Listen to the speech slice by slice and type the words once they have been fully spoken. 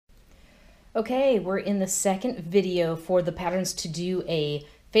Okay, we're in the second video for the patterns to do a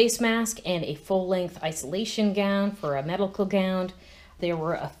face mask and a full-length isolation gown for a medical gown. There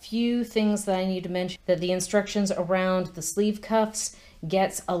were a few things that I need to mention. That the instructions around the sleeve cuffs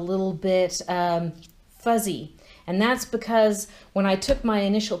gets a little bit fuzzy. And that's because when I took my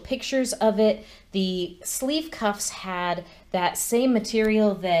initial pictures of it, the sleeve cuffs had that same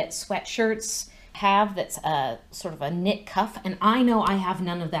material that sweatshirts have, that's a sort of a knit cuff, and I know I have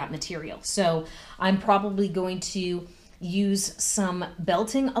none of that material. So I'm probably going to use some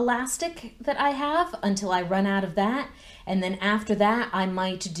belting elastic that I have until I run out of that. And then after that, I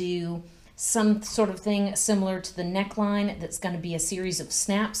might do some sort of thing similar to the neckline that's going to be a series of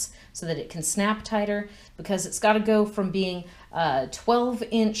snaps so that it can snap tighter, because it's got to go from being a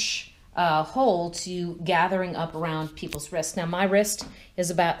 12-inch hole to gathering up around people's wrists. Now my wrist is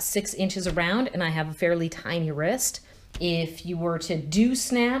about 6 inches around and I have a fairly tiny wrist. If you were to do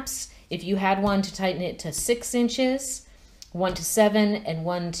snaps, if you had one to tighten it to 6 inches, 1 to 7, and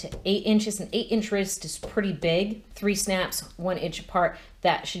 1 to 8 inches, an 8-inch wrist is pretty big. 3 snaps, 1 inch apart,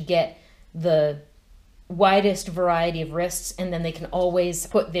 that should get the widest variety of wrists, and then they can always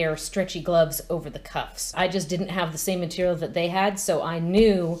put their stretchy gloves over the cuffs. I just didn't have the same material that they had, so I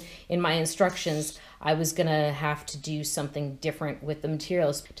knew in my instructions I was gonna have to do something different with the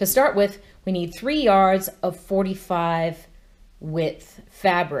materials. To start with, we need 3 yards of 45 width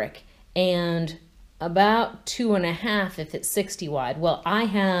fabric and about 2.5 if it's 60 wide. Well, I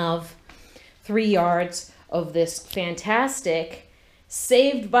have 3 yards of this fantastic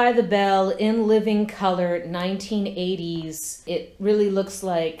Saved by the Bell in living color 1980s. It really looks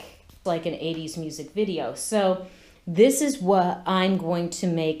like an 80s music video. So this is what I'm going to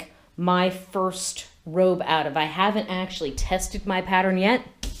make my first robe out of. I haven't actually tested my pattern yet,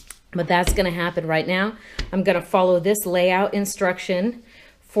 but that's going to happen right now. I'm going to follow this layout instruction,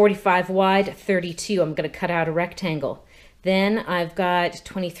 45 wide, 32. I'm going to cut out a rectangle. Then I've got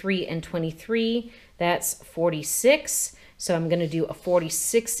 23 and 23. That's 46. So I'm going to do a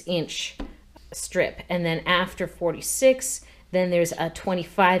 46-inch strip. And then after 46, then there's a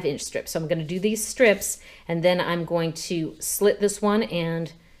 25-inch strip. So I'm going to do these strips, and then I'm going to slit this one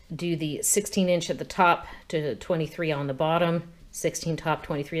and do the 16-inch at the top to 23 on the bottom, 16 top,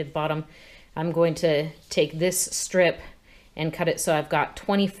 23 at the bottom. I'm going to take this strip and cut it so I've got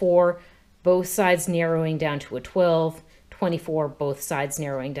 24, both sides narrowing down to a 12, 24, both sides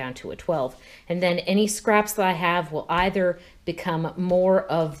narrowing down to a 12. And then any scraps that I have will either become more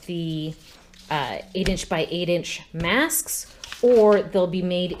of the 8-inch by 8-inch masks, or they'll be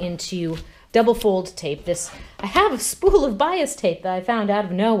made into double fold tape. I have a spool of bias tape that I found out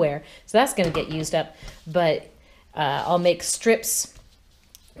of nowhere, so that's going to get used up. But I'll make strips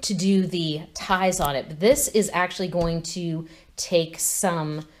to do the ties on it. But this is actually going to take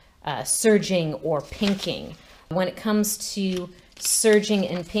some serging or pinking. When it comes to serging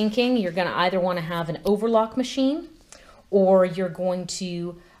and pinking, you're going to either want to have an overlock machine, or you're going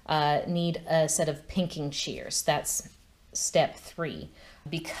to need a set of pinking shears. That's step 3.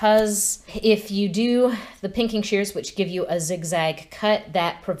 Because if you do the pinking shears, which give you a zigzag cut,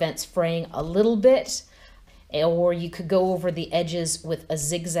 that prevents fraying a little bit, or you could go over the edges with a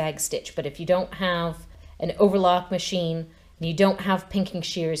zigzag stitch. But if you don't have an overlock machine, you don't have pinking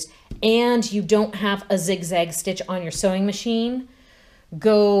shears, and you don't have a zigzag stitch on your sewing machine,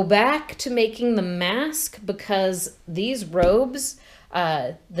 go back to making the mask, because these robes,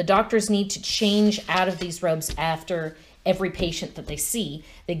 the doctors need to change out of these robes after every patient that they see.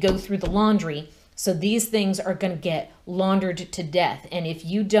 They go through the laundry, so these things are going to get laundered to death. And if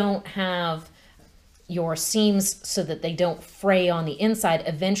you don't have your seams so that they don't fray on the inside,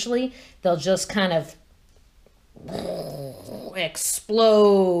 eventually they'll just kind of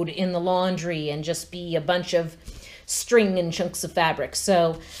explode in the laundry and just be a bunch of string and chunks of fabric.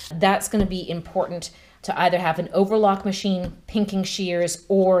 So that's going to be important to either have an overlock machine, pinking shears,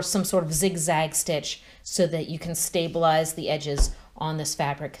 or some sort of zigzag stitch so that you can stabilize the edges on this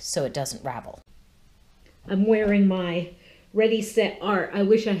fabric so it doesn't ravel. I'm wearing my Ready Set Art. I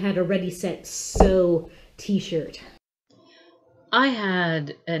wish I had a Ready Set Sew t-shirt. I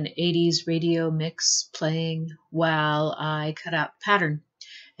had an 80s radio mix playing while I cut out the pattern.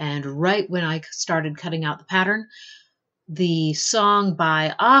 And right when I started cutting out the pattern, the song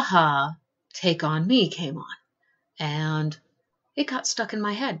by Aha, Take On Me, came on. And it got stuck in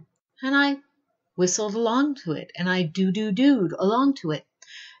my head. And I whistled along to it, and I do-do-do'd along to it.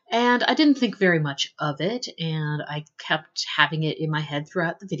 And I didn't think very much of it, and I kept having it in my head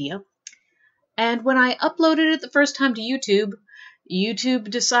throughout the video. And when I uploaded it the first time to YouTube, YouTube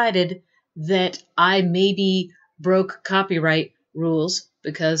decided that I maybe broke copyright rules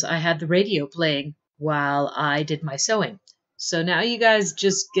because I had the radio playing while I did my sewing. So now you guys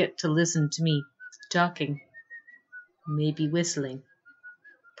just get to listen to me talking, maybe whistling,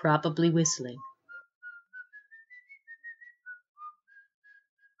 probably whistling.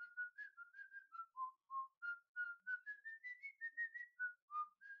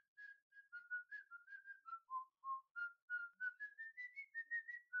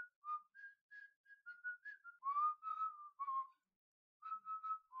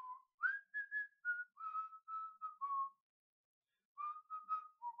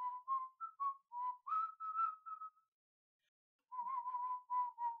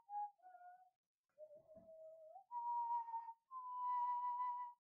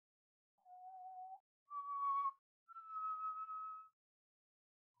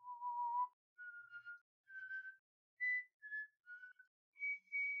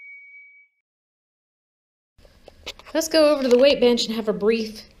 Let's go over to the weight bench and have a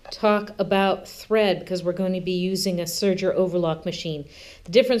brief talk about thread, because we're going to be using a serger overlock machine.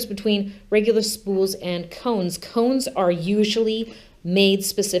 The difference between regular spools and cones. Cones are usually made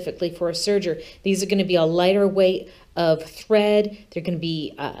specifically for a serger. These are going to be a lighter weight of thread. They're going to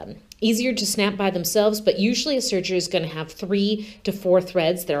be easier to snap by themselves, but usually a serger is going to have 3 to 4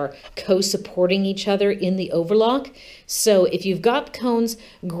 threads that are co-supporting each other in the overlock. So if you've got cones,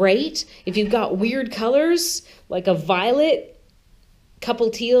 great. If you've got weird colors, like a violet,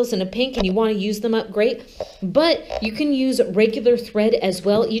 couple teals, and a pink, and you want to use them up, great. But you can use regular thread as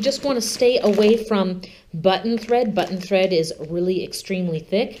well. You just want to stay away from button thread. Button thread is really extremely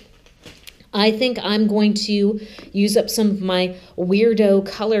thick. I think I'm going to use up some of my weirdo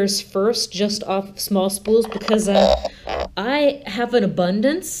colors first, just off of small spools, because I have an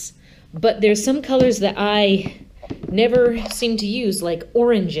abundance, but there's some colors that I never seem to use, like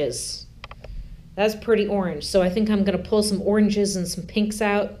oranges. That's pretty orange, so I think I'm going to pull some oranges and some pinks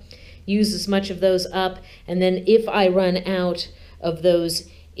out, use as much of those up, and then if I run out of those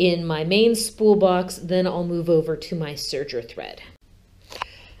in my main spool box, then I'll move over to my serger thread.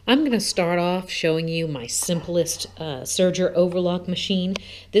 I'm going to start off showing you my simplest serger overlock machine.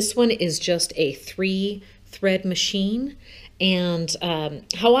 This one is just a 3-thread machine, and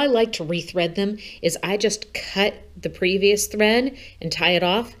how I like to rethread them is I just cut the previous thread and tie it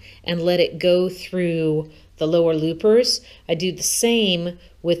off and let it go through the lower loopers. I do the same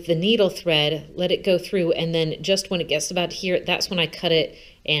with the needle thread, let it go through, and then just when it gets about here, that's when I cut it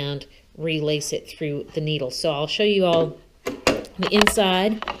and relace it through the needle. So I'll show you all the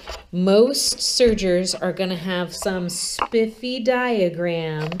inside. Most sergers are going to have some spiffy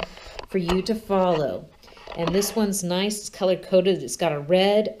diagram for you to follow. And this one's nice, it's color coded. It's got a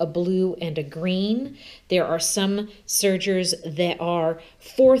red, a blue, and a green. There are some sergers that are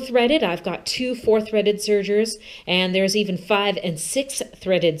 4-threaded. I've got 2 4-threaded sergers, and there's even 5 and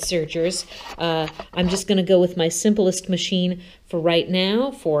 6-threaded sergers. I'm just going to go with my simplest machine for right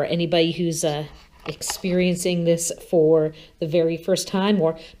now, for anybody who's experiencing this for the very first time,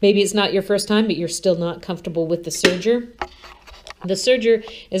 or maybe it's not your first time, but you're still not comfortable with the serger. The serger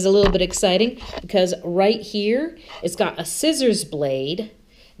is a little bit exciting because right here it's got a scissors blade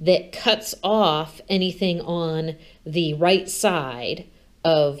that cuts off anything on the right side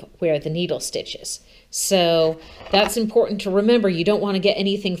of where the needle stitches. So that's important to remember. You don't want to get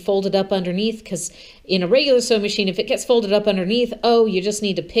anything folded up underneath, because in a regular sewing machine, if it gets folded up underneath, oh, you just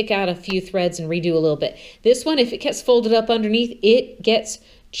need to pick out a few threads and redo a little bit. This one, if it gets folded up underneath, it gets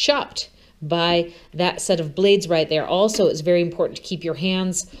chopped by that set of blades right there. Also, it's very important to keep your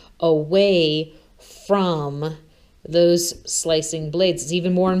hands away from those slicing blades. It's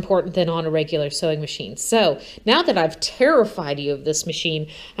even more important than on a regular sewing machine. So now that I've terrified you of this machine,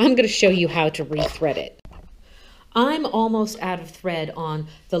 I'm going to show you how to rethread it. I'm almost out of thread on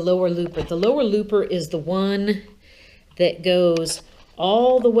the lower looper. The lower looper is the one that goes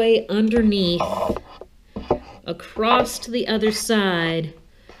all the way underneath, across to the other side,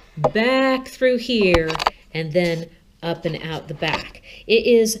 back through here, and then up and out the back. It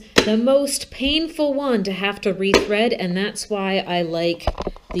is the most painful one to have to rethread, and that's why I like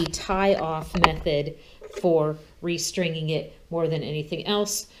the tie-off method for restringing it more than anything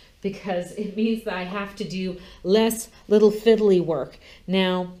else, because it means that I have to do less little fiddly work.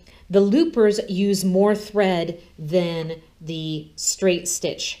 Now, the loopers use more thread than the straight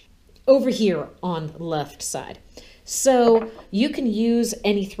stitch over here on the left side. So you can use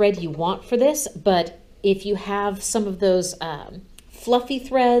any thread you want for this, but if you have some of those fluffy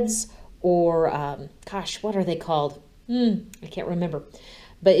threads, or gosh, what are they called? I can't remember.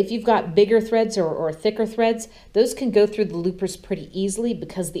 But if you've got bigger threads or thicker threads, those can go through the loopers pretty easily,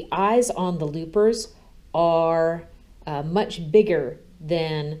 because the eyes on the loopers are much bigger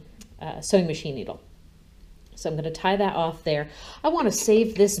than a sewing machine needle. So I'm going to tie that off there. I want to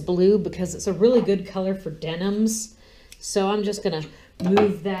save this blue because it's a really good color for denims. So I'm just going to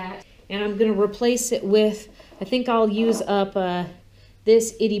move that, and I'm going to replace it with, I think I'll use up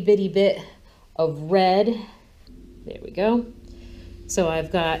this itty bitty bit of red. There we go. So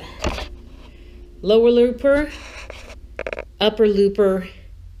I've got lower looper, upper looper,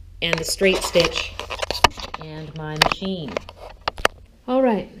 and the straight stitch, and my machine. All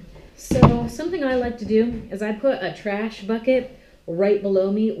right, so something I like to do is I put a trash bucket right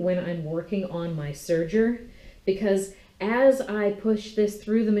below me when I'm working on my serger, because as I push this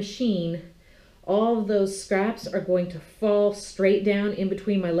through the machine, all of those scraps are going to fall straight down in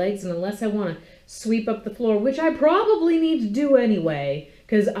between my legs, and unless I want to sweep up the floor, which I probably need to do anyway,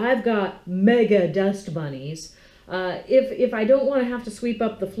 because I've got mega dust bunnies, if I don't want to have to sweep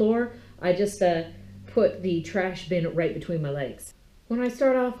up the floor, I just put the trash bin right between my legs. When I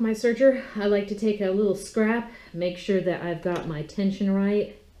start off my serger, I like to take a little scrap, make sure that I've got my tension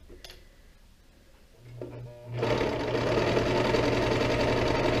right.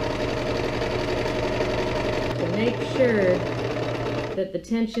 To make sure that the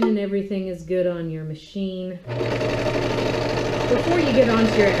tension and everything is good on your machine before you get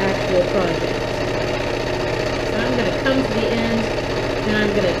onto your actual project. So I'm going to come to the end and I'm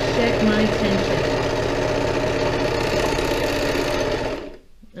going to check my tension.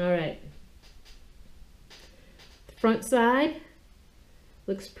 All right. The front side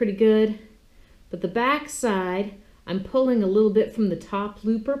looks pretty good, but the back side, I'm pulling a little bit from the top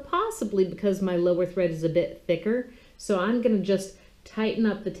looper, possibly because my lower thread is a bit thicker. So I'm going to just tighten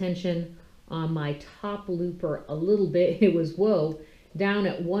up the tension on my top looper a little bit. It was, whoa, down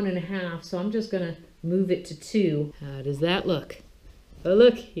at 1.5, so I'm just going to move it to 2. How does that look? Oh,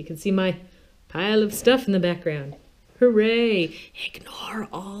 look, you can see my pile of stuff in the background. Hooray! Ignore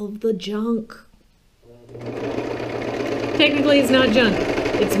all of the junk. Technically, it's not junk.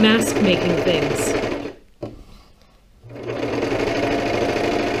 It's mask-making things.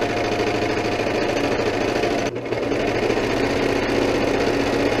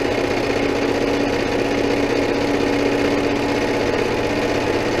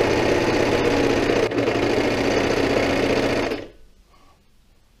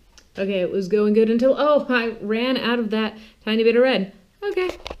 Okay, it was going good until, oh, I ran out of that tiny bit of red.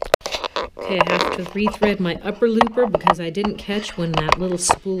 Okay. Okay, I have to rethread my upper looper because I didn't catch when that little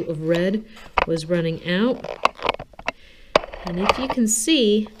spool of red was running out. And if you can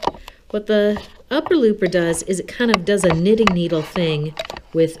see, what the upper looper does is it kind of does a knitting needle thing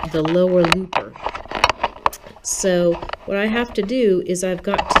with the lower looper. So what I have to do is I've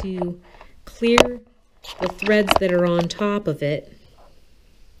got to clear the threads that are on top of it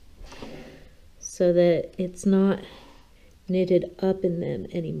so that it's not knitted up in them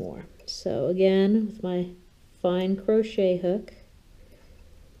anymore. So again, with my fine crochet hook,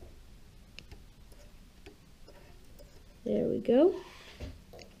 there we go.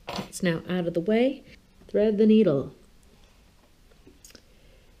 It's now out of the way. Thread the needle,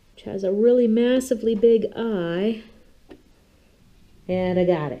 which has a really massively big eye, and I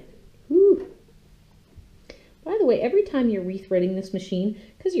got it. Woo. By the way, every time you're rethreading this machine,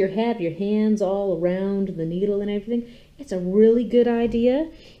 because you have your hands all around the needle and everything, it's a really good idea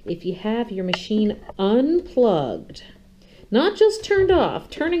if you have your machine unplugged. Not just turned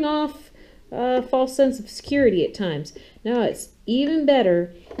off. Turning off a false sense of security at times. No, it's even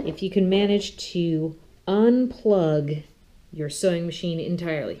better if you can manage to unplug your sewing machine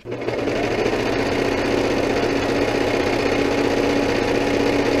entirely.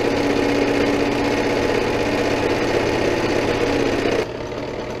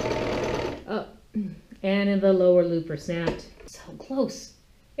 And the lower looper snapped. So close.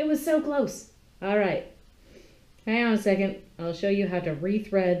 It was so close. All right. Hang on a second. I'll show you how to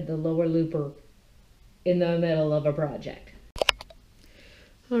rethread the lower looper in the middle of a project.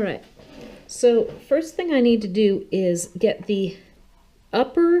 All right. So first thing I need to do is get the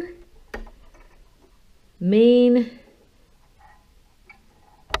upper main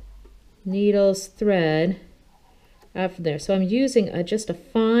needle's thread out from there. So I'm using just a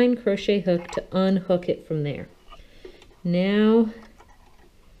fine crochet hook to unhook it from there. Now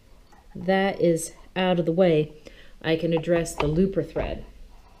that is out of the way, I can address the looper thread.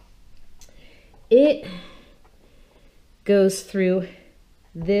 It goes through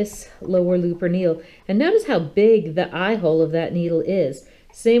this lower looper needle, and notice how big the eye hole of that needle is.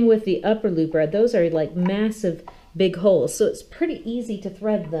 Same with the upper looper. Those are like massive big holes, so it's pretty easy to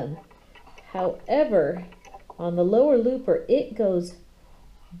thread them. However, on the lower looper, it goes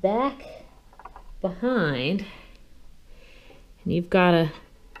back behind, And you've got to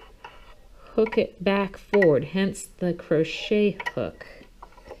hook it back forward, hence the crochet hook.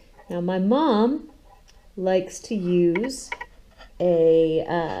 Now my mom likes to use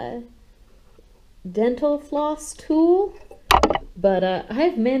a dental floss tool, but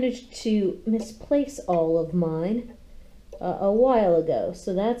I've managed to misplace all of mine a while ago,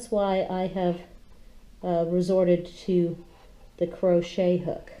 so that's why I have resorted to the crochet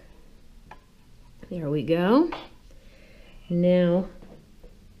hook. There we go. Now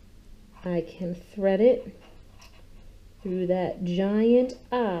I can thread it through that giant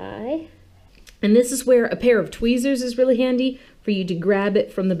eye. And this is where a pair of tweezers is really handy for you to grab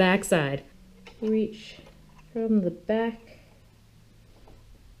it from the back side. Reach from the back.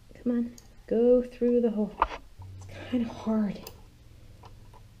 Come on, go through the hole. It's kind of hard.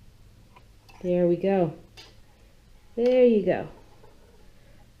 There we go. There you go.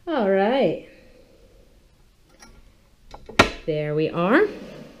 All right. There we are.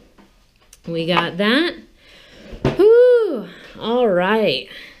 We got that. Whew. All right.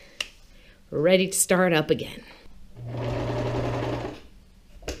 We're ready to start up again.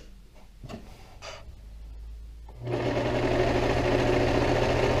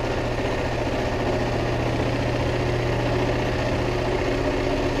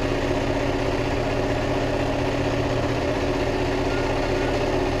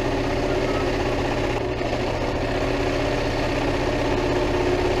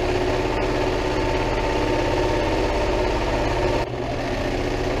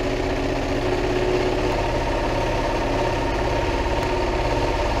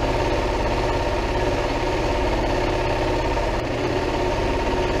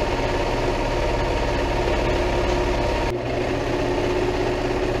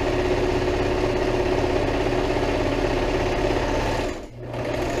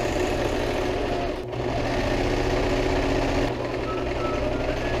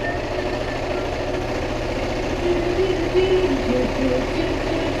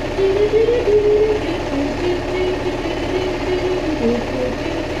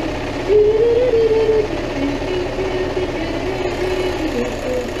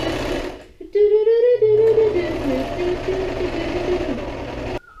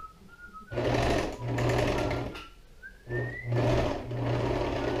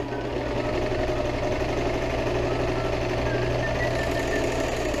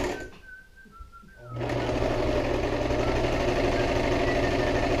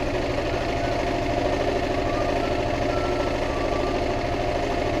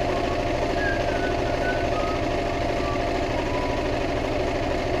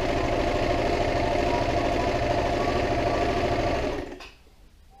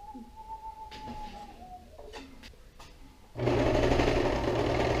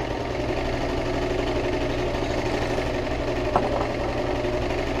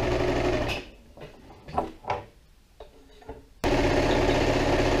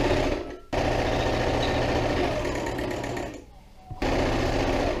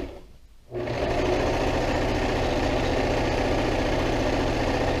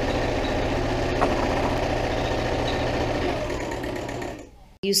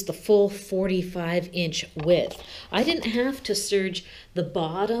 Use the full 45-inch width. I didn't have to serge the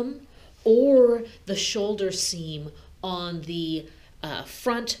bottom or the shoulder seam on the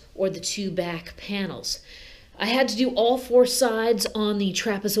front or the two back panels. I had to do all four sides on the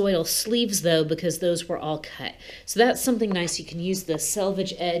trapezoidal sleeves though, because those were all cut. So that's something nice. You can use the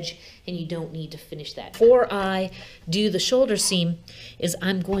selvage edge and you don't need to finish that. Before I do the shoulder seam is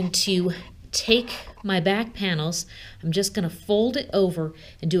I'm going to take my back panels, I'm just going to fold it over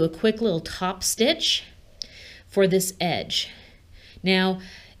and do a quick little top stitch for this edge. Now,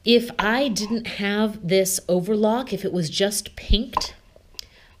 if I didn't have this overlock, if it was just pinked,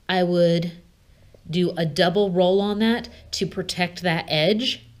 I would do a double roll on that to protect that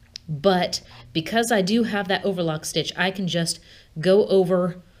edge. But because I do have that overlock stitch, I can just go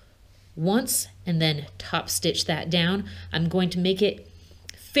over once and then top stitch that down. I'm going to make it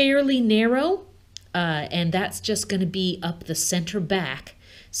fairly narrow, and that's just going to be up the center back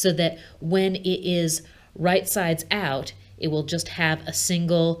so that when it is right sides out, it will just have a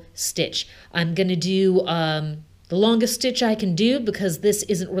single stitch. I'm going to do the longest stitch I can do because this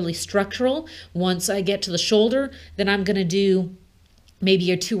isn't really structural. Once I get to the shoulder, then I'm going to do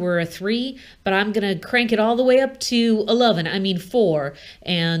maybe a 2 or a 3, but I'm going to crank it all the way up to 4,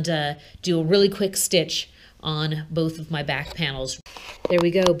 and do a really quick stitch on both of my back panels. There we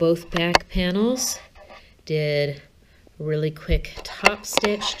go, both back panels did really quick top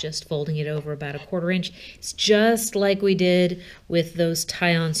stitch, just folding it over about 1/4 inch. It's just like we did with those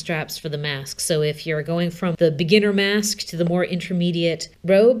tie-on straps for the mask. So if you're going from the beginner mask to the more intermediate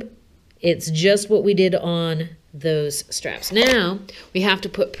robe, it's just what we did on those straps. Now we have to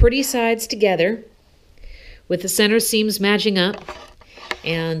put pretty sides together with the center seams matching up,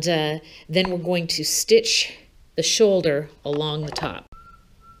 and then we're going to stitch the shoulder along the top.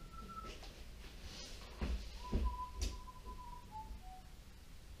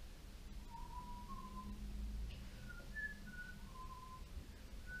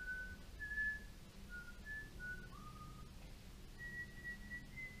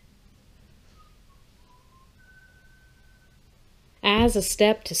 As a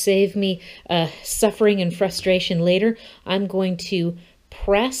step to save me suffering and frustration later, I'm going to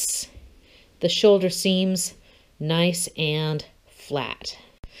press the shoulder seams nice and flat.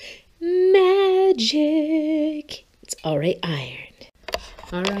 Magic! It's already ironed.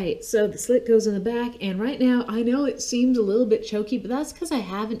 All right, so the slit goes in the back, and right now I know it seems a little bit choky, but that's because I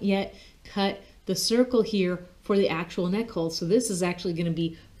haven't yet cut the circle here for the actual neck hole. So this is actually going to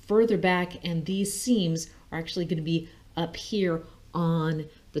be further back, and these seams are actually going to be up here on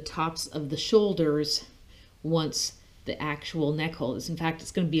the tops of the shoulders once the actual neck hole is. In fact,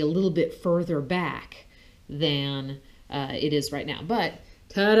 it's going to be a little bit further back than it is right now. But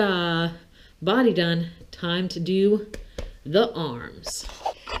ta-da! Body done. Time to do the arms.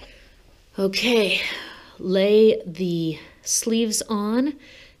 Okay, lay the sleeves on,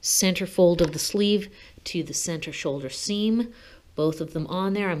 center fold of the sleeve to the center shoulder seam. Both of them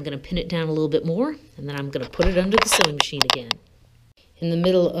on there. I'm going to pin it down a little bit more, and then I'm going to put it under the sewing machine again. In the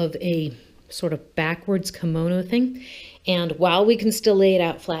middle of a sort of backwards kimono thing. And while we can still lay it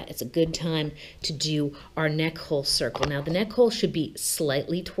out flat, it's a good time to do our neck hole circle. Now the neck hole should be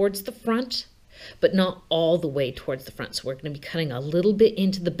slightly towards the front, but not all the way towards the front. So we're going to be cutting a little bit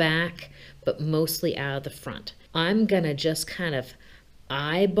into the back, but mostly out of the front. I'm going to just kind of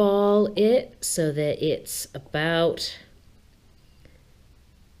eyeball it so that it's about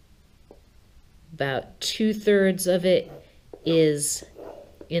 2/3 of it is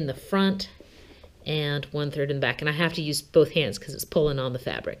in the front and 1/3 in the back. And I have to use both hands because it's pulling on the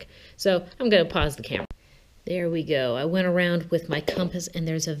fabric. So I'm going to pause the camera. There we go. I went around with my compass, and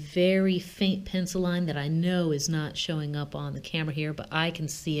there's a very faint pencil line that I know is not showing up on the camera here, but I can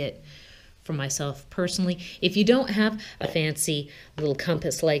see it for myself personally. If you don't have a fancy little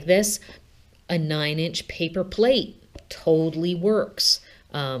compass like this, a 9-inch paper plate totally works.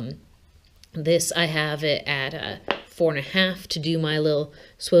 This, I have it at 4.5 to do my little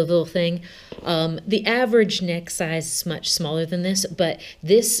swivel thing. The average neck size is much smaller than this, but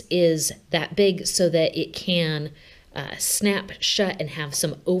this is that big so that it can snap shut and have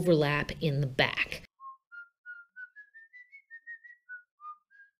some overlap in the back.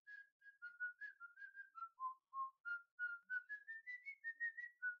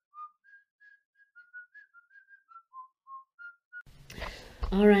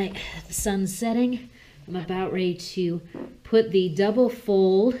 All right, the sun's setting. I'm about ready to put the double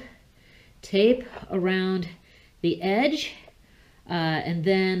fold tape around the edge, and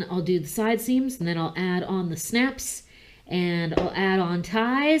then I'll do the side seams, and then I'll add on the snaps, and I'll add on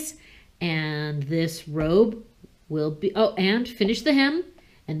ties, and this robe will be, oh, and finish the hem,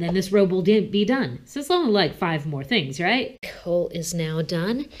 and then this robe will be done. So it's only like 5 more things, right? Hole is now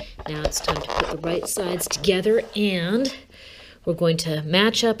done. Now it's time to put the right sides together, and we're going to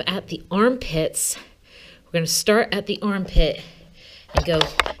match up at the armpits. We're going to start at the armpit and go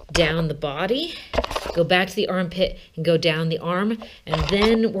down the body, go back to the armpit and go down the arm, and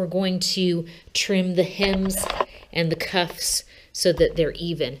then we're going to trim the hems and the cuffs so that they're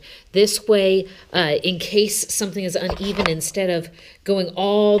even. This way, in case something is uneven, instead of going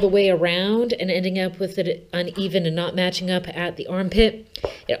all the way around and ending up with it uneven and not matching up at the armpit,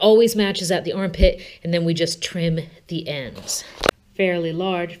 it always matches at the armpit, and then we just trim the ends. Fairly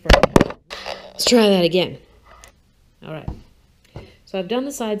large for... Let's try that again. All right. So I've done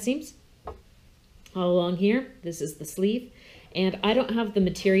the side seams all along here. This is the sleeve, and I don't have the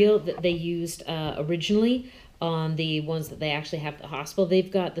material that they used originally on the ones that they actually have at the hospital.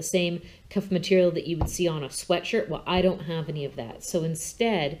 They've got the same cuff material that you would see on a sweatshirt. Well, I don't have any of that. So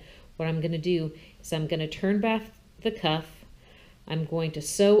instead, what I'm going to do is I'm going to turn back the cuff. I'm going to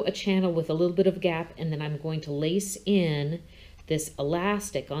sew a channel with a little bit of gap, and then I'm going to lace in this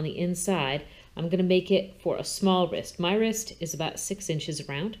elastic on the inside. I'm going to make it for a small wrist. My wrist is about 6 inches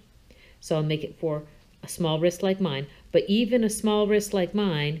around, so I'll make it for a small wrist like mine. But even a small wrist like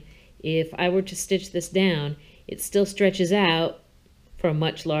mine, if I were to stitch this down, it still stretches out for a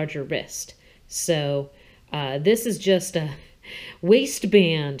much larger wrist. So This is just a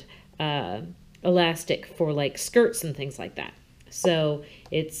waistband elastic for like skirts and things like that. So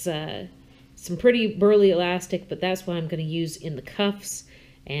it's some pretty burly elastic, but that's what I'm going to use in the cuffs.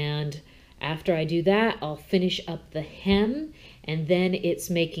 And after I do that, I'll finish up the hem, and then it's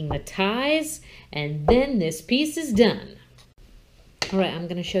making the ties, and then this piece is done. All right, I'm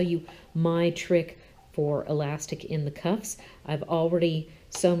going to show you my trick for elastic in the cuffs. I've already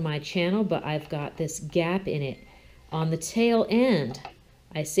sewn my channel, but I've got this gap in it. On the tail end,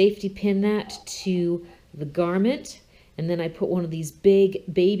 I safety pin that to the garment, and then I put one of these big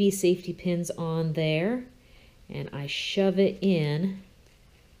baby safety pins on there, and I shove it in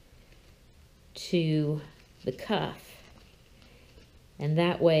to the cuff. And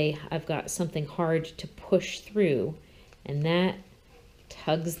that way I've got something hard to push through, and that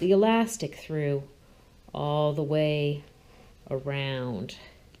tugs the elastic through all the way around.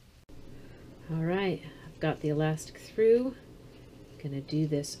 All right, I've got the elastic through. I'm gonna do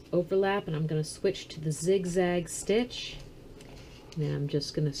this overlap, and I'm gonna switch to the zigzag stitch. And then I'm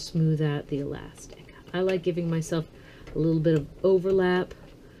just gonna smooth out the elastic. I like giving myself a little bit of overlap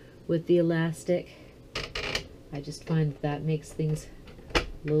with the elastic. I just find that makes things a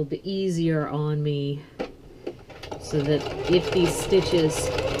little bit easier on me, so that if these stitches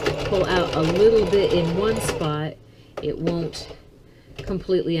pull out a little bit in one spot, it won't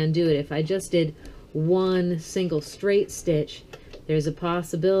completely undo it. If I just did one single straight stitch, there's a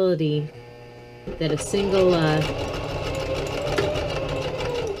possibility that a single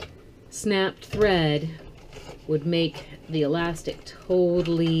snapped thread would make the elastic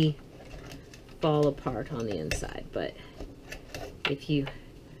totally fall apart on the inside. But if you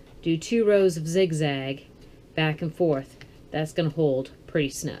do 2 rows of zigzag back and forth, that's going to hold pretty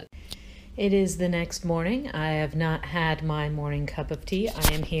snug. It is the next morning. I have not had my morning cup of tea.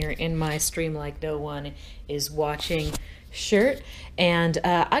 I am here in my stream like no one is watching shirt, and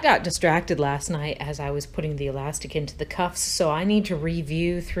I got distracted last night as I was putting the elastic into the cuffs, so I need to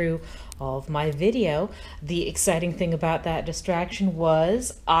review through all of my video. The exciting thing about that distraction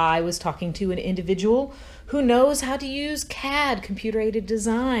was I was talking to an individual who knows how to use CAD, computer-aided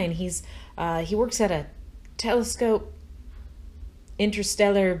design. He works at a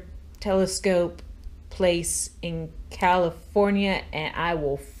interstellar telescope place in California, and I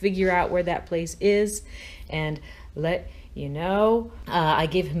will figure out where that place is and let you know. I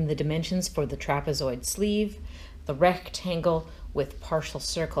gave him the dimensions for the trapezoid sleeve, the rectangle with partial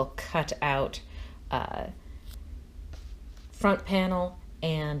circle cut out front panel,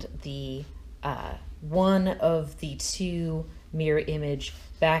 and the one of the 2 mirror image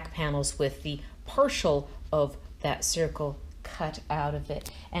back panels with the partial of that circle cut out of it.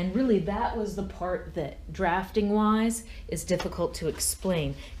 And really that was the part that drafting wise is difficult to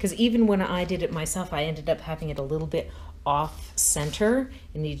explain, because even when I did it myself, I ended up having it a little bit off center.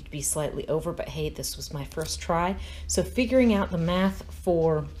 It needed to be slightly over, but hey, this was my first try. So figuring out the math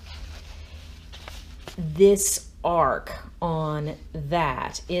for this arc on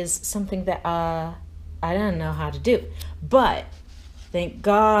that is something that I don't know how to do, but thank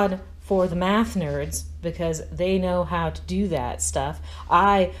God for the math nerds, because they know how to do that stuff.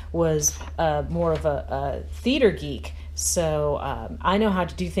 I was more of a theater geek, so I know how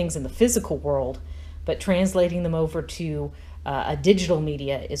to do things in the physical world, but translating them over to a digital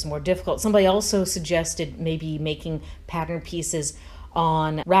media is more difficult. Somebody also suggested maybe making pattern pieces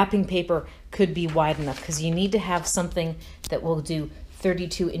on wrapping paper could be wide enough, because you need to have something that will do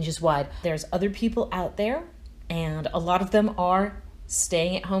 32 inches wide. There's other people out there, and a lot of them are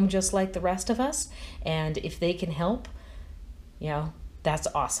staying at home just like the rest of us, and if they can help, you know, that's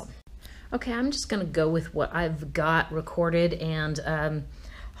awesome. Okay, I'm just gonna go with what I've got recorded, and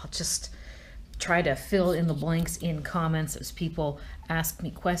I'll just try to fill in the blanks in comments as people ask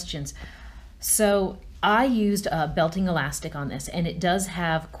me questions. So I used a belting elastic on this, and it does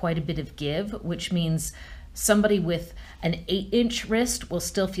have quite a bit of give, which means somebody with an 8-inch wrist will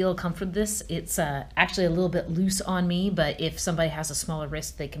still feel comfortable with this. It's actually a little bit loose on me, but if somebody has a smaller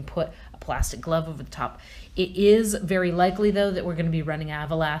wrist, they can put a plastic glove over the top. It is very likely, though, that we're going to be running out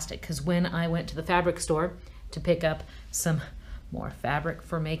of elastic, because when I went to the fabric store to pick up some more fabric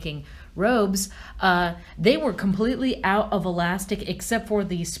for making robes, they were completely out of elastic except for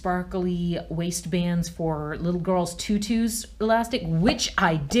the sparkly waistbands for little girls' tutus elastic, which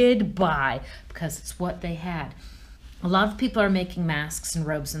I did buy because it's what they had. A lot of people are making masks and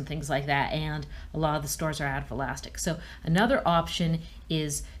robes and things like that, and a lot of the stores are out of elastic. So another option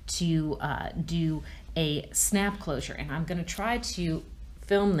is to do a snap closure, and I'm going to try to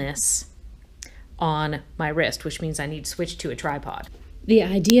film this on my wrist, which means I need to switch to a tripod. The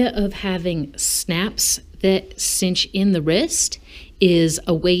idea of having snaps that cinch in the wrist is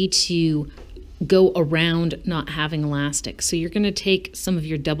a way to go around not having elastic. So you're going to take some of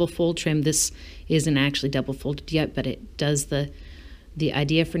your double fold trim. This isn't actually double folded yet, but it does the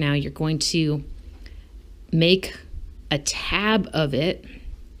idea for now. You're going to make a tab of it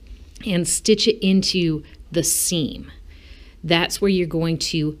and stitch it into the seam. That's where you're going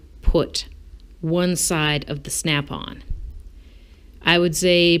to put one side of the snap-on. I would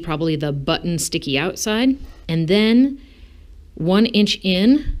say probably the button sticky outside, and then 1 inch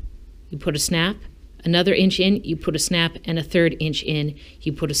in, you put a snap, another inch in, you put a snap, and a 3rd inch in,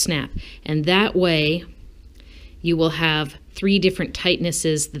 you put a snap. And that way, you will have 3 different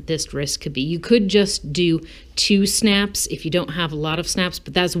tightnesses that this wrist could be. You could just do 2 snaps if you don't have a lot of snaps,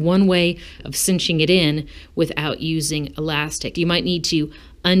 but that's one way of cinching it in without using elastic. You might need to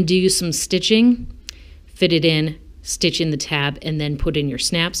undo some stitching, fit it in, stitch in the tab, and then put in your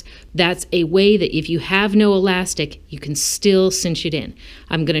snaps. That's a way that if you have no elastic, you can still cinch it in.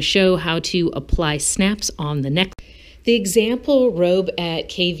 I'm going to show how to apply snaps on the neck. The example robe at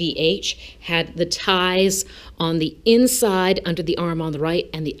KVH had the ties on the inside under the arm on the right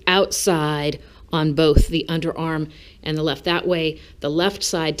and the outside on both the underarm and the left. That way, the left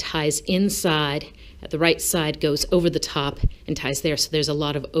side ties inside, the right side goes over the top and ties there, so there's a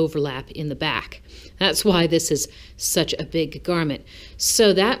lot of overlap in the back. That's why this is such a big garment.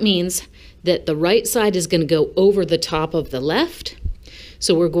 So that means that the right side is going to go over the top of the left.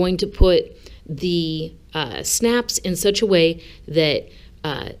 So we're going to put the snaps in such a way that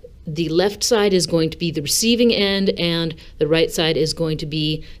the left side is going to be the receiving end and the right side is going to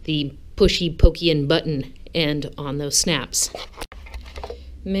be the pushy, pokey, and button end on those snaps.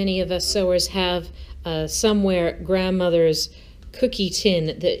 Many of us sewers have somewhere grandmother's cookie tin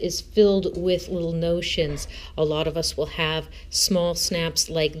that is filled with little notions. A lot of us will have small snaps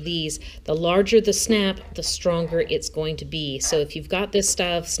like these. The larger the snap, the stronger it's going to be. So if you've got this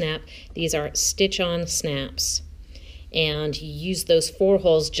style of snap, these are stitch-on snaps. And you use those 4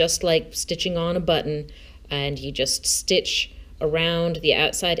 holes just like stitching on a button, and you just stitch around the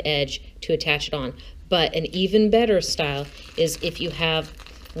outside edge to attach it on. But an even better style is if you have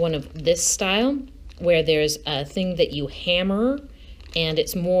one of this style, where there's a thing that you hammer, and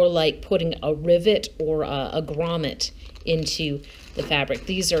it's more like putting a rivet or a grommet into the fabric.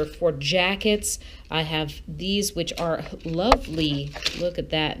 These are for jackets. I have these, which are lovely. Look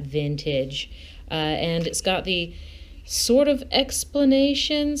at that, vintage. And it's got the sort of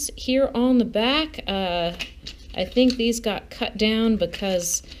explanations here on the back. I think these got cut down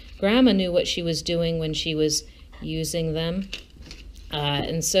because Grandma knew what she was doing when she was using them.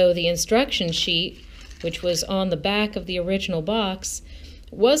 And so the instruction sheet, which was on the back of the original box,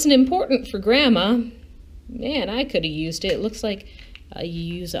 wasn't important for Grandma. Man, I could have used it. It looks like you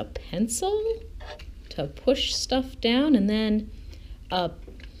use a pencil to push stuff down, and then a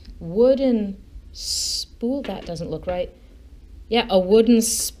wooden spool. That doesn't look right. Yeah, a wooden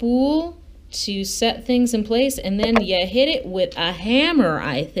spool to set things in place, and then you hit it with a hammer,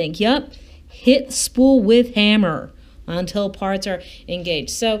 I think. Yep, hit spool with hammer until parts are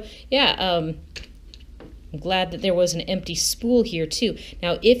engaged. So, yeah, I'm glad that there was an empty spool here too.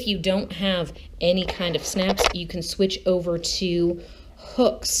 Now, if you don't have any kind of snaps, you can switch over to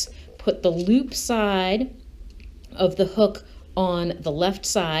hooks. Put the loop side of the hook on the left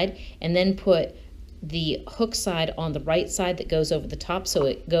side, and then put the hook side on the right side that goes over the top, so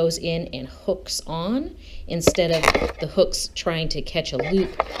it goes in and hooks on. Instead of the hooks trying to catch a loop,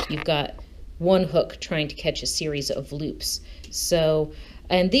 you've got one hook trying to catch a series of loops. So,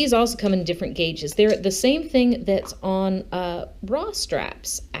 and these also come in different gauges. They're the same thing that's on bra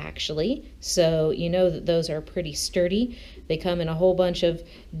straps, actually. So you know that those are pretty sturdy. They come in a whole bunch of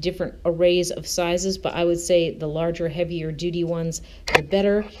different arrays of sizes, but I would say the larger, heavier duty ones, the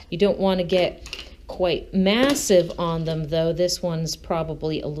better. You don't want to get quite massive on them, though. This one's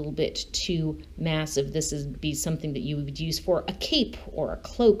probably a little bit too massive. This would be something that you would use for a cape or a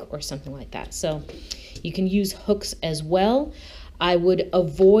cloak or something like that. So you can use hooks as well. I would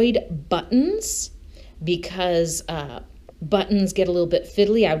avoid buttons because buttons get a little bit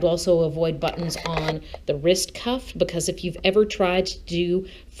fiddly. I would also avoid buttons on the wrist cuff, because if you've ever tried to do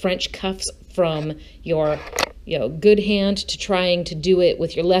French cuffs from your good hand to trying to do it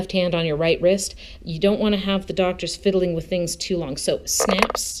with your left hand on your right wrist, you don't want to have the doctors fiddling with things too long. So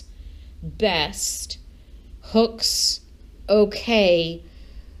snaps, best. Hooks, okay.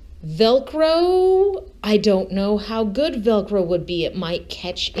 Velcro, I don't know how good Velcro would be. It might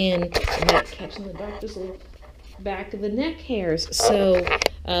catch in the doctor's back of the neck hairs. So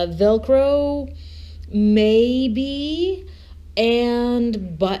Velcro, maybe.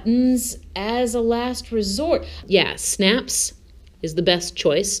 and buttons as a last resort. Yeah, snaps is the best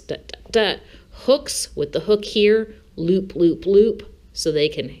choice. Hooks with the hook here, loop, loop, loop, so they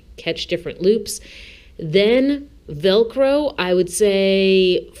can catch different loops. Then Velcro, I would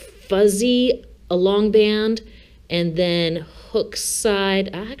say fuzzy, a long band, and then hook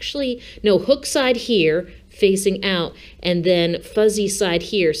side, hook side here facing out, and then fuzzy side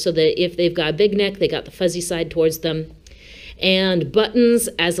here, so that if they've got a big neck, they got the fuzzy side towards them. And buttons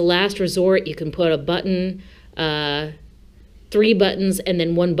as a last resort, you can put a button, 3 buttons, and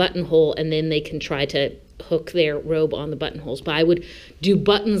then 1 buttonhole, and then they can try to hook their robe on the buttonholes. But I would do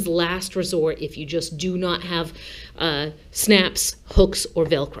buttons last resort if you just do not have snaps, hooks, or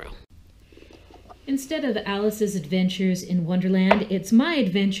Velcro. Instead of Alice's Adventures in Wonderland, it's my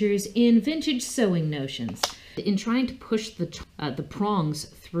adventures in vintage sewing notions. In trying to push the prongs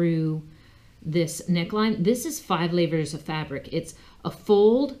through this neckline, this is 5 layers of fabric. It's a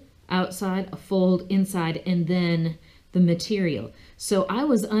fold outside, a fold inside, and then the material. So I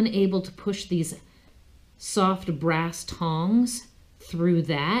was unable to push these soft brass tongs through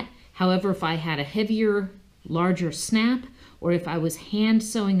that. However, if I had a heavier, larger snap, or if I was hand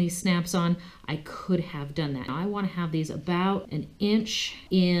sewing these snaps on, I could have done that. Now I want to have these about 1 inch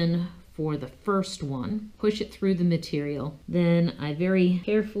in for the first one. Push it through the material. Then I very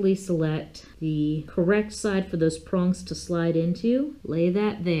carefully select the correct side for those prongs to slide into. Lay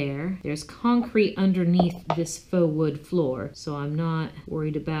that there. There's concrete underneath this faux wood floor, so I'm not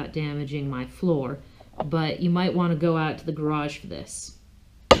worried about damaging my floor, but you might want to go out to the garage for this.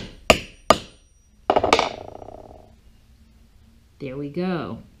 There we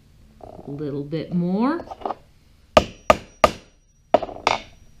go. A little bit more.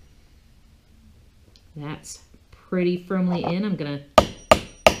 That's pretty firmly in. I'm gonna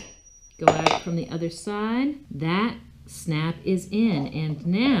go at it from the other side. That snap is in. And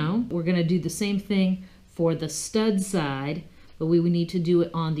now we're gonna do the same thing for the stud side, but we would need to do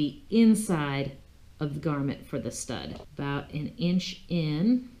it on the inside of the garment for the stud. About 1 inch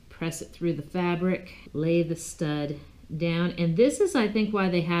in, press it through the fabric, lay the stud down. And this is, I think, why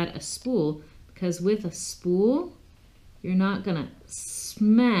they had a spool, because with a spool, you're not gonna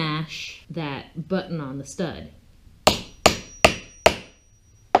smash that button on the stud.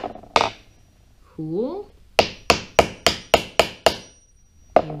 Cool. A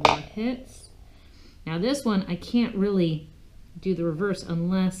few more hits. Now this one, I can't really do the reverse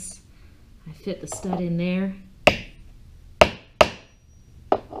unless I fit the stud in there.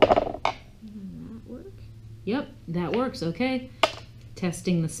 Yep, that works, okay.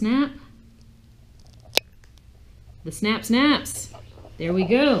 Testing the snap. The snap snaps. There we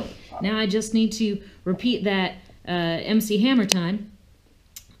go. Now I just need to repeat that MC Hammer time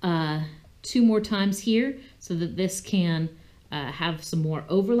 2 more times here so that this can have some more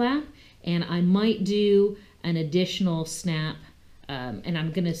overlap. And I might do an additional snap, and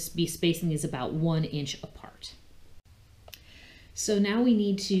I'm going to be spacing these about 1 inch apart. So now we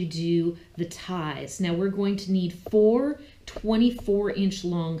need to do the ties. Now we're going to need 4 24-inch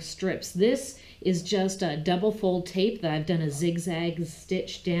long strips. This is just a double fold tape that I've done a zigzag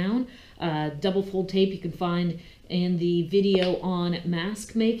stitch down. Double fold tape you can find in the video on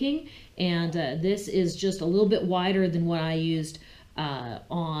mask making, and this is just a little bit wider than what I used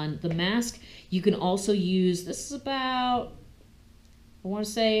on the mask. You can also use, this is about, I want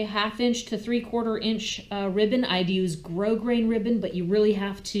to say 1/2 inch to 3/4 inch ribbon. I'd use grosgrain ribbon, but you really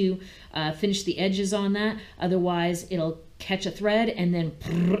have to finish the edges on that. Otherwise, it'll catch a thread and then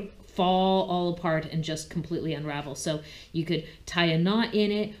fall all apart and just completely unravel. So you could tie a knot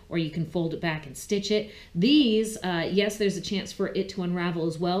in it, or you can fold it back and stitch it. These, yes, there's a chance for it to unravel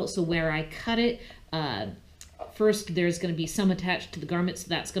as well. So where I cut it, first there's going to be some attached to the garment, so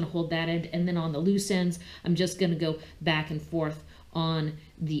that's going to hold that end. And then on the loose ends, I'm just going to go back and forth on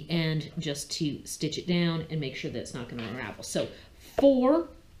the end just to stitch it down and make sure that it's not going to unravel. So 4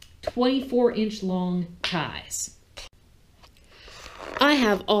 24-inch long ties. I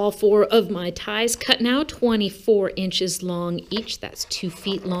have all 4 of my ties cut now, 24 inches long each. That's 2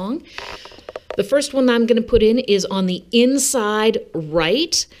 feet long. The first one that I'm going to put in is on the inside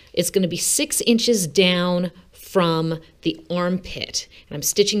right. It's going to be 6 inches down from the armpit. And I'm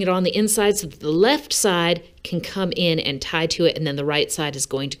stitching it on the inside so that the left side can come in and tie to it, and then the right side is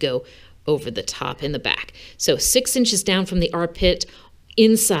going to go over the top in the back. So 6 inches down from the armpit,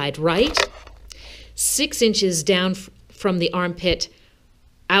 inside right. 6 inches down from the armpit,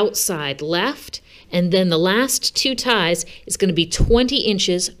 outside left, and then the last 2 ties is going to be 20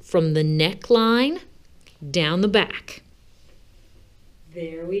 inches from the neckline down the back.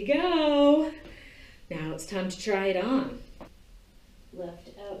 There we go. Now it's time to try it on. left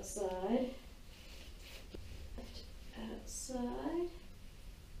outside. Left outside.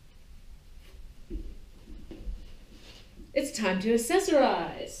 It's time to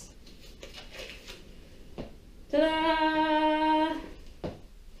accessorize. Ta-da!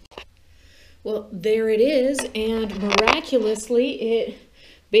 Well, there it is, and miraculously, it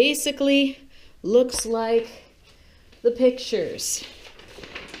basically looks like the pictures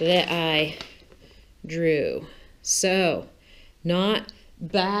that I drew. So, not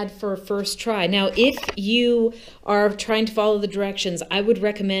bad for a first try. Now, if you are trying to follow the directions, I would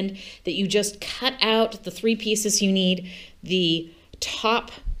recommend that you just cut out the 3 pieces you need, the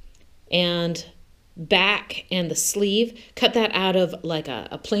top and back and the sleeve. Cut that out of like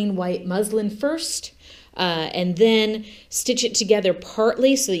a plain white muslin first, and then stitch it together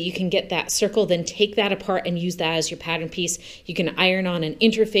partly so that you can get that circle. Then take that apart and use that as your pattern piece. You can iron on an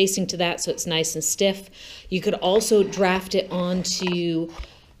interfacing to that so it's nice and stiff. You could also draft it onto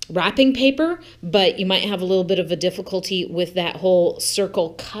wrapping paper, but you might have a little bit of a difficulty with that whole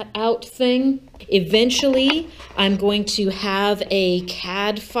circle cutout thing. Eventually, I'm going to have a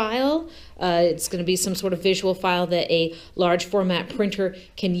CAD file. It's going to be some sort of visual file that a large format printer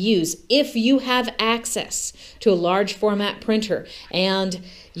can use. If you have access to a large format printer and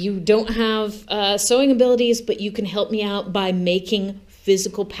you don't have sewing abilities, but you can help me out by making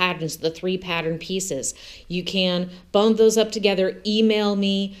physical patterns, the 3 pattern pieces, you can bond those up together, email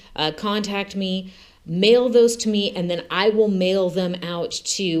me, contact me, mail those to me, and then I will mail them out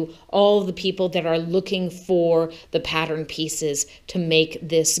to all the people that are looking for the pattern pieces to make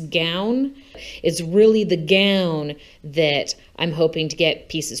this gown. It's really the gown that I'm hoping to get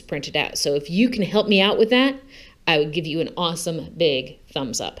pieces printed out. So if you can help me out with that, I would give you an awesome big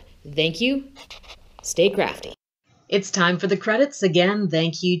thumbs up. Thank you. Stay crafty. It's time for the credits again.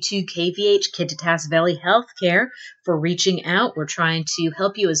 Thank you to KVH, Kittitas Valley Healthcare, for reaching out. We're trying to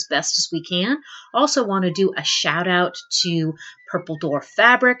help you as best as we can. Also want to do a shout out to Purple Door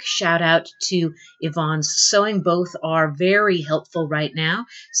Fabric. Shout out to Yvonne's Sewing. Both are very helpful right now.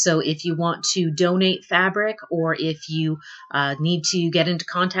 So if you want to donate fabric or if you need to get into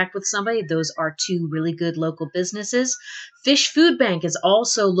contact with somebody, those are 2 really good local businesses. Fish Food Bank is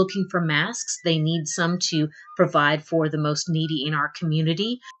also looking for masks. They need some to provide for the most needy in our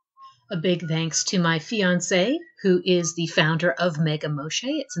community. A big thanks to my fiance, who is the founder of Mega Moshe.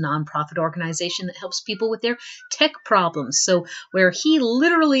 It's a nonprofit organization that helps people with their tech problems. So where he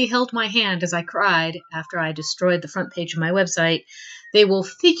literally held my hand as I cried after I destroyed the front page of my website, they will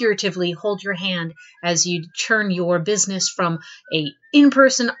figuratively hold your hand as you turn your business from a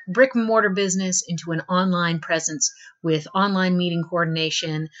in-person brick-and-mortar business into an online presence with online meeting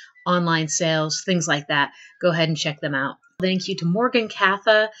coordination, online sales, things like that. Go ahead and check them out. Thank you to Morgan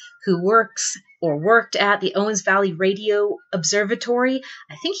Catha, who worked at the Owens Valley Radio Observatory.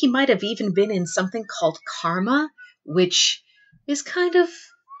 I think he might have even been in something called Karma, which is kind of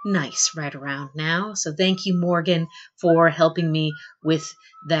nice right around now. So thank you, Morgan, for helping me with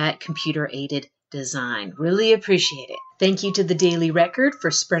that computer-aided design. Really appreciate it. Thank you to the Daily Record for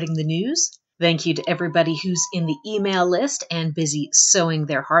spreading the news. Thank you to everybody who's in the email list and busy sewing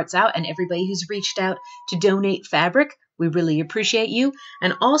their hearts out, and everybody who's reached out to donate fabric. We really appreciate you.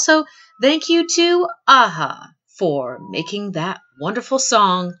 And also, thank you to AHA for making that wonderful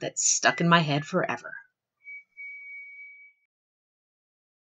song that's stuck in my head forever.